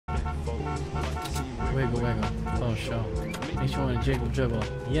Wiggle, wiggle. Oh, show. Makes you want to jiggle, dribble.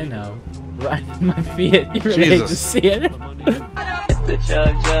 You know. Right in my feet. You really hate to see it. Hit the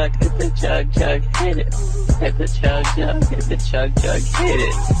chug jug, hit the chug jug, hit it. Hit the chug jug, hit the chug jug, hit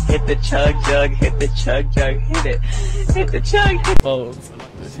it. Hit the chug jug, hit the chug jug, hit it. Hit the chug. Oh.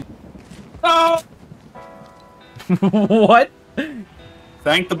 Oh! What?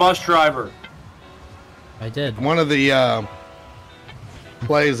 Thank the bus driver. I did. One of the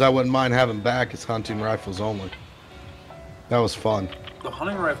plays I wouldn't mind having back is hunting rifles only. That was fun. The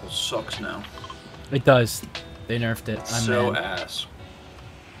hunting rifle sucks now. It does. They nerfed it. I'm So mad. ass.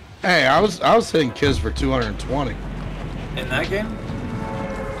 Hey, I was hitting kills for 220. In that game?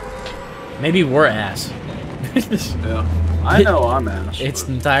 Maybe we're ass. Yeah. I know I'm ass. It's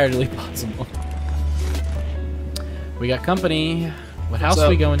entirely possible. We got company. What house up? are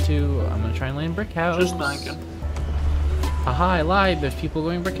we going to? I'm gonna try and land brick house. Just thinking. Haha, I lied. There's people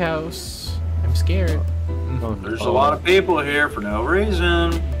going brick house. I'm scared. There's a lot of people here for no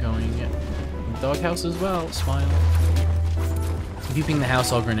reason. Going dog house as well. Smile. If you ping the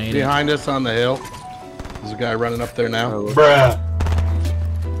house, I'll grenade it. Behind us on the hill. There's a guy running up there now. Bruh.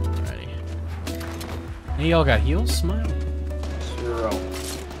 Ready. Any of y'all got heals? Smile. 0.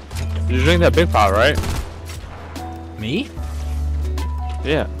 You drink that big pot, right? Me?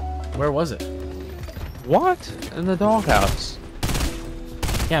 Yeah. Where was it? What? In the doghouse.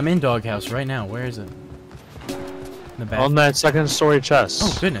 Yeah, I'm in doghouse right now. Where is it? In the back. On that second story chest.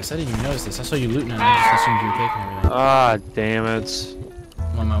 Oh goodness, I didn't even notice this. I saw you looting and I just assumed you were taking everything. Ah, damn it.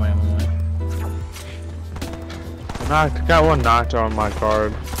 I'm on my way, I'm on my way. I got one knocked on my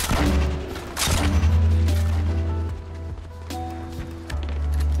card.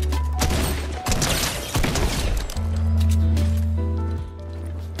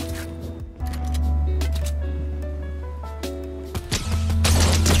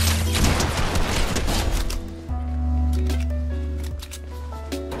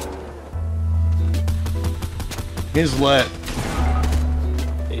 He's lit.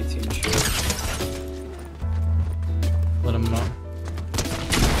 18 shit. Let him know.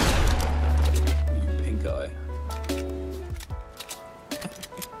 You pink eye.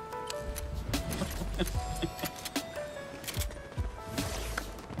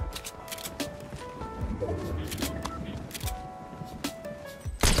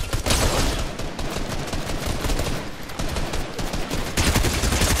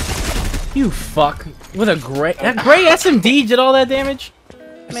 You fuck. With a gray. That gray SMD did all that damage?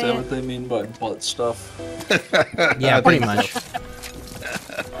 Is that what they mean by butt stuff? Yeah, pretty much.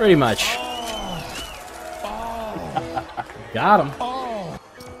 Pretty much. Got him.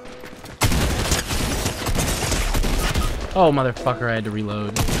 Oh, motherfucker, I had to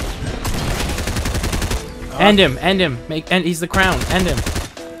reload. End him, end him. He's the crown. End him.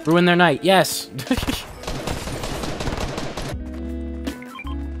 Ruin their night. Yes.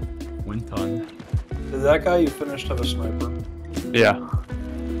 Winton. Did that guy you finished have a sniper? Yeah.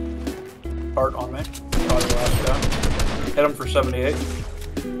 Part on me. Probably the last guy. Hit him for 78.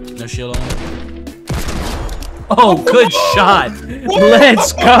 No shield on him. Oh, good shot.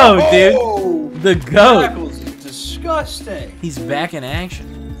 Let's go, dude. The GOAT. That was disgusting. He's back in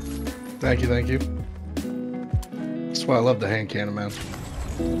action. Thank you, thank you. That's why I love the hand cannon, man.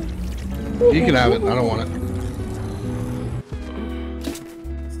 You can have it. I don't want it.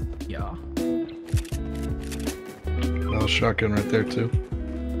 Yeah. Oh, shotgun right there too.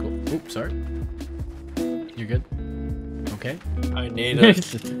 Cool. Oops, sorry. You're good? Okay. I need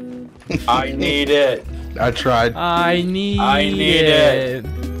it. I need it. I tried. I need it. I need it.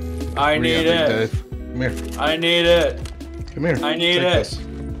 I Where you need at, Big it. Dave? Come here. I need it. Come here. I need Take it. this.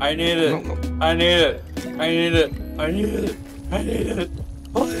 I need it. No, no. I need it. I need it. I need it. I need it.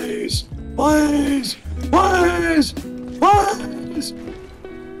 Please. Please. Please. Please.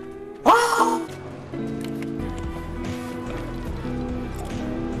 Ah!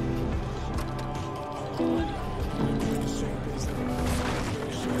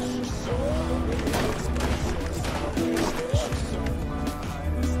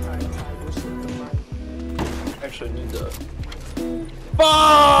 Actually, I need that.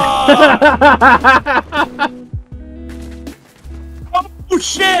 Oh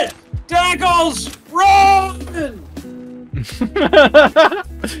shit! Tackles! Run!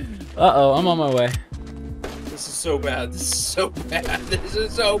 Uh-oh, I'm on my way. This is so bad. This is so bad. This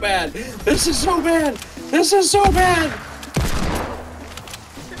is so bad. This is so bad. This is so bad.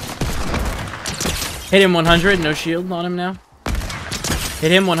 Hit him 100, no shield on him now.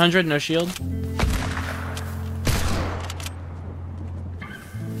 Hit him 100, no shield.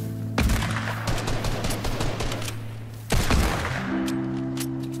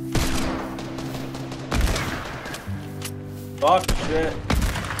 Fuck shit.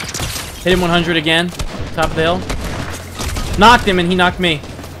 Hit him 100 again. Top of the hill. Knocked him and he knocked me.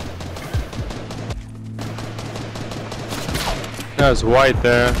 That's white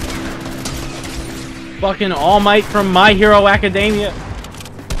there. Fucking All Might from My Hero Academia.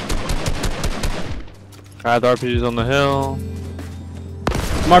 Got the RPGs on the hill.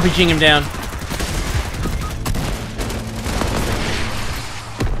 I'm RPGing him down.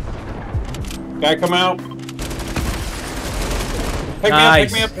 Guy come out. Pick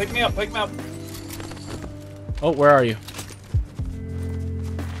Nice. me up, pick me up, pick me up, pick me up. Oh, where are you?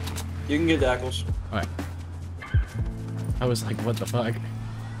 You can get Dackles. Alright. I was like, what the fuck?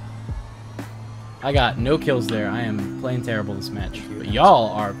 I got no kills there. I am playing terrible this match. But y'all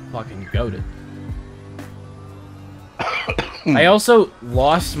are fucking goated. I also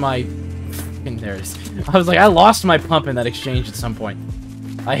lost my... There it is. I was like, I lost my pump in that exchange at some point.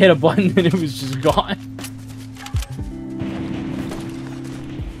 I hit a button and it was just gone.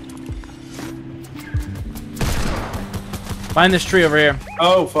 Find this tree over here.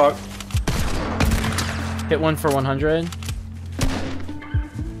 Oh, fuck. Hit one for 100.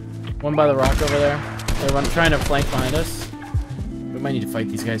 One by the rock over there. They're trying to flank behind us. We might need to fight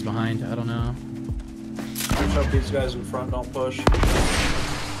these guys behind. I don't know. Push up these guys in front, don't push.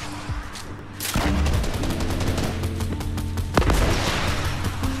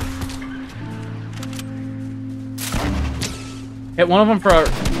 Hit one of them for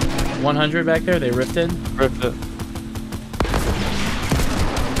 100 back there. They rifted. Ripped it.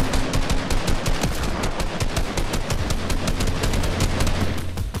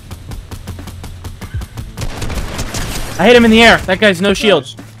 I hit him in the air. That guy's no shield.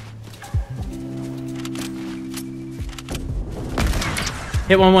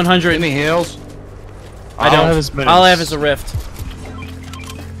 Hit one 100. Any heals? I don't. have his minutes. All I have is a rift.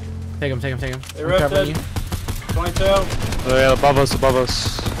 Take him, take him, take him. They I'm covering you. rifted. 22. Oh yeah, above us, above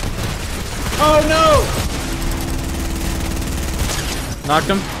us. Oh no! Knocked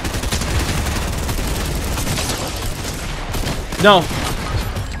him. No.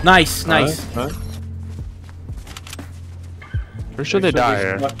 Nice, nice. Alright. Pretty sure they die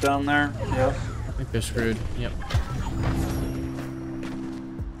here. Stuck down there. Yeah. I think they're screwed. Yep.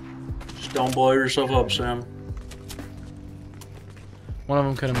 Just don't blow yourself up, Sam. One of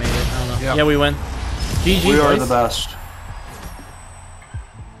them could have made it. I don't know. Yep. Yeah, we win. GG, We are boys. the best.